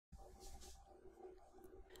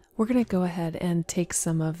We're going to go ahead and take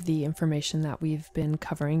some of the information that we've been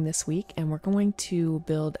covering this week, and we're going to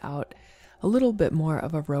build out a little bit more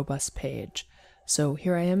of a robust page. So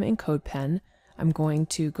here I am in CodePen. I'm going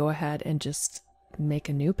to go ahead and just make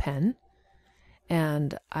a new pen,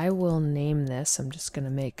 and I will name this. I'm just going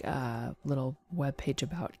to make a little web page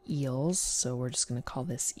about eels, so we're just going to call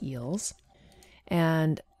this eels.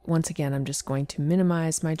 And once again, I'm just going to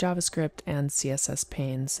minimize my JavaScript and CSS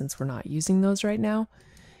pane since we're not using those right now.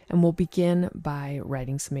 And we'll begin by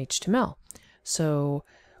writing some HTML. So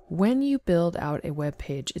when you build out a web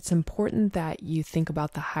page, it's important that you think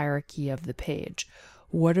about the hierarchy of the page.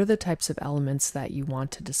 What are the types of elements that you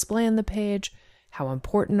want to display on the page? How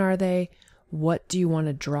important are they? What do you want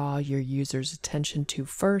to draw your users' attention to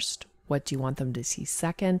first? What do you want them to see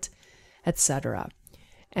second? Etc.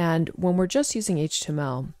 And when we're just using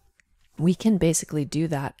HTML, we can basically do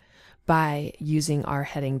that by using our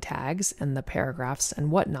heading tags and the paragraphs and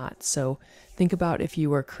whatnot. So think about if you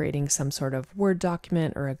were creating some sort of Word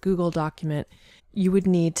document or a Google document, you would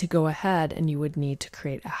need to go ahead and you would need to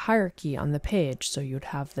create a hierarchy on the page. So you'd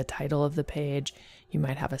have the title of the page, you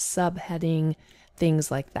might have a subheading, things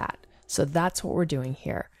like that. So that's what we're doing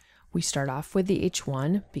here. We start off with the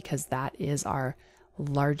H1 because that is our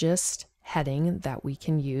largest heading that we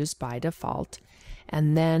can use by default.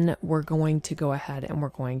 And then we're going to go ahead and we're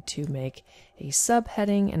going to make a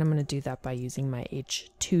subheading, and I'm going to do that by using my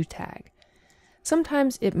H2 tag.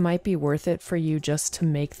 Sometimes it might be worth it for you just to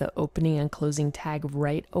make the opening and closing tag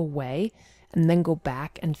right away and then go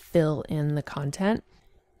back and fill in the content.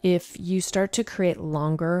 If you start to create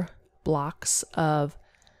longer blocks of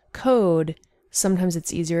code, sometimes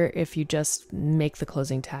it's easier if you just make the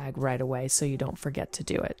closing tag right away so you don't forget to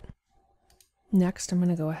do it. Next, I'm going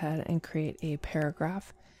to go ahead and create a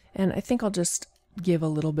paragraph, and I think I'll just give a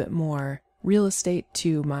little bit more real estate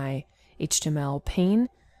to my HTML pane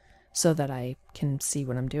so that I can see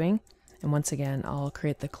what I'm doing. And once again, I'll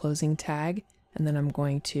create the closing tag, and then I'm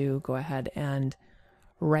going to go ahead and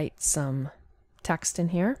write some text in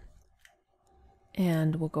here.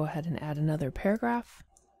 And we'll go ahead and add another paragraph.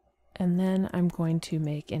 And then I'm going to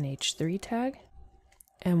make an H3 tag,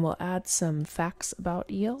 and we'll add some facts about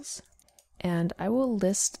eels. And I will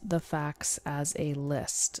list the facts as a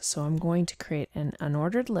list. So I'm going to create an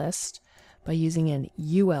unordered list by using an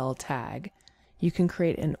UL tag. You can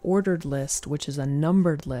create an ordered list, which is a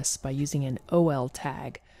numbered list, by using an OL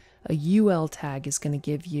tag. A UL tag is going to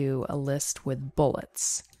give you a list with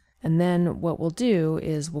bullets. And then what we'll do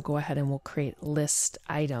is we'll go ahead and we'll create list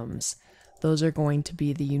items. Those are going to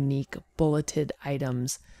be the unique bulleted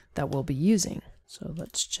items that we'll be using. So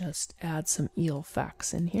let's just add some eel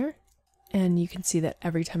facts in here. And you can see that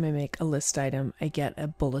every time I make a list item, I get a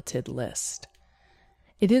bulleted list.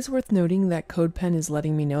 It is worth noting that CodePen is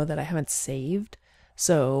letting me know that I haven't saved,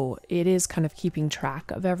 so it is kind of keeping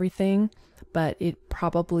track of everything, but it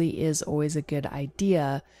probably is always a good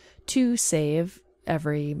idea to save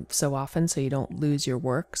every so often so you don't lose your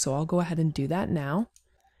work. So I'll go ahead and do that now.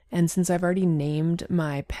 And since I've already named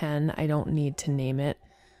my pen, I don't need to name it.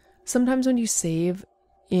 Sometimes when you save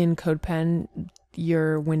in CodePen,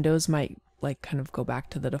 your windows might kind of go back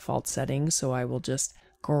to the default settings, so I will just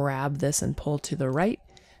grab this and pull to the right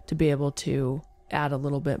to be able to add a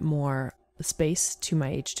little bit more space to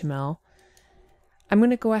my HTML. I'm going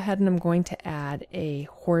to go ahead and I'm going to add a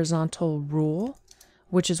horizontal rule,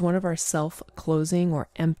 which is one of our self-closing or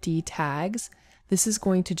empty tags. This is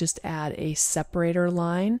going to just add a separator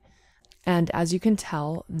line, and as you can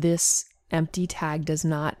tell, this empty tag does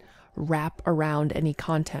not wrap around any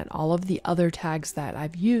content. All of the other tags that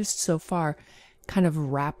I've used so far kind of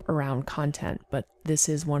wrap around content, but this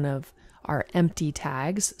is one of our empty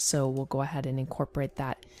tags, so we'll go ahead and incorporate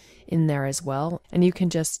that in there as well. And you can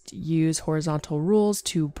just use horizontal rules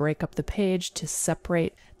to break up the page, to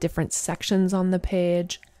separate different sections on the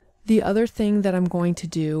page. The other thing that I'm going to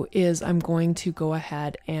do is I'm going to go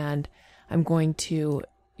ahead and I'm going to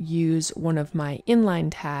use one of my inline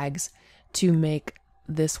tags to make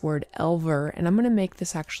this word elver, and I'm going to make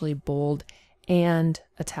this actually bold and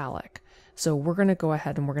italic. So we're going to go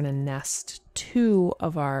ahead and we're going to nest two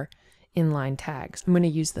of our inline tags. I'm going to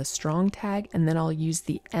use the strong tag, and then I'll use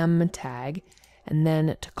the M tag, and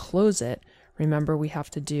then to close it, remember we have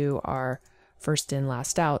to do our first in,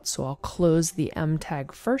 last out, so I'll close the M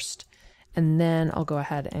tag first, and then I'll go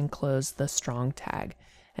ahead and close the strong tag.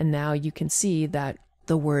 And now you can see that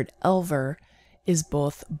the word elver is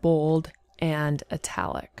both bold and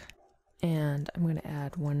italic. And I'm going to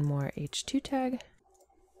add one more H2 tag.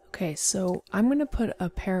 Okay, so I'm going to put a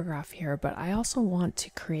paragraph here, but I also want to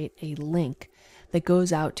create a link that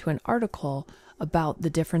goes out to an article about the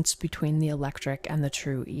difference between the electric and the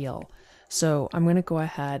true eel. So I'm going to go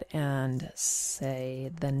ahead and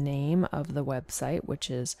say the name of the website, which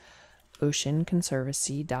is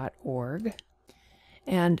oceanconservancy.org.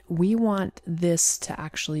 And we want this to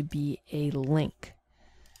actually be a link.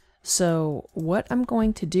 So what I'm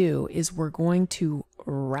going to do is we're going to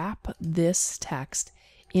wrap this text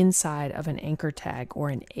inside of an anchor tag or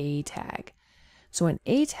an A tag. So an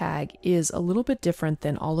A tag is a little bit different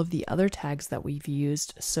than all of the other tags that we've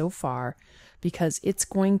used so far because it's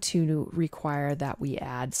going to require that we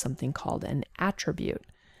add something called an attribute.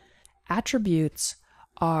 Attributes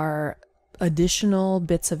are additional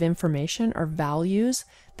bits of information or values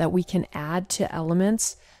that we can add to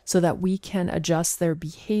elements so that we can adjust their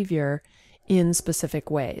behavior in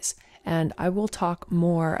specific ways. And I will talk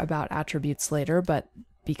more about attributes later, but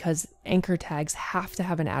because anchor tags have to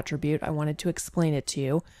have an attribute, I wanted to explain it to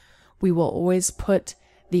you. We will always put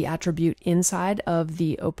the attribute inside of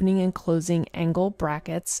the opening and closing angle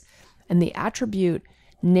brackets, and the attribute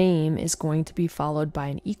name is going to be followed by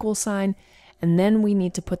an equal sign, and then we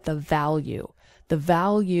need to put the value. The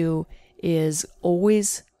value is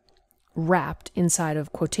always wrapped inside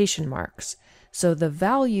of quotation marks. So the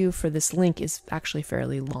value for this link is actually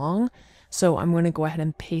fairly long. So I'm going to go ahead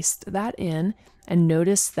and paste that in, and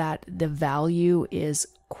notice that the value is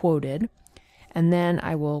quoted. And then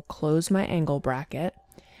I will close my angle bracket.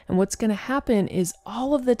 And what's going to happen is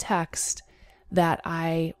all of the text that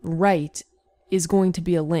I write is going to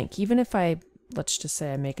be a link. Even if let's just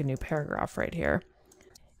say I make a new paragraph right here.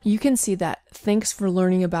 You can see that thanks for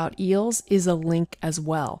learning about eels is a link as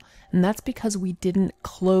well. And that's because we didn't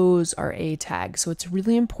close our A tag. So it's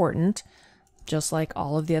really important, just like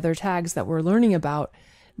all of the other tags that we're learning about,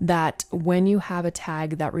 that when you have a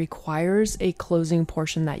tag that requires a closing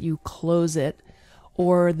portion, that you close it,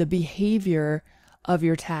 or the behavior of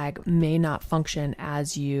your tag may not function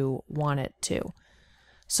as you want it to.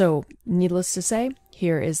 So needless to say,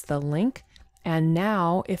 here is the link. And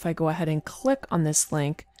now if I go ahead and click on this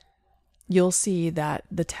link, you'll see that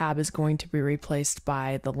the tab is going to be replaced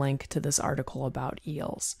by the link to this article about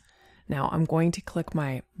eels. Now I'm going to click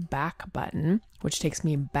my back button, which takes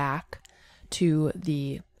me back to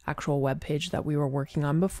the actual web page that we were working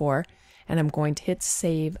on before, and I'm going to hit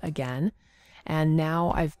save again. And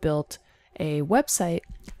now I've built a website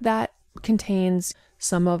that contains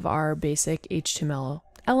some of our basic HTML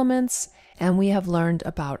elements, and we have learned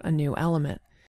about a new element.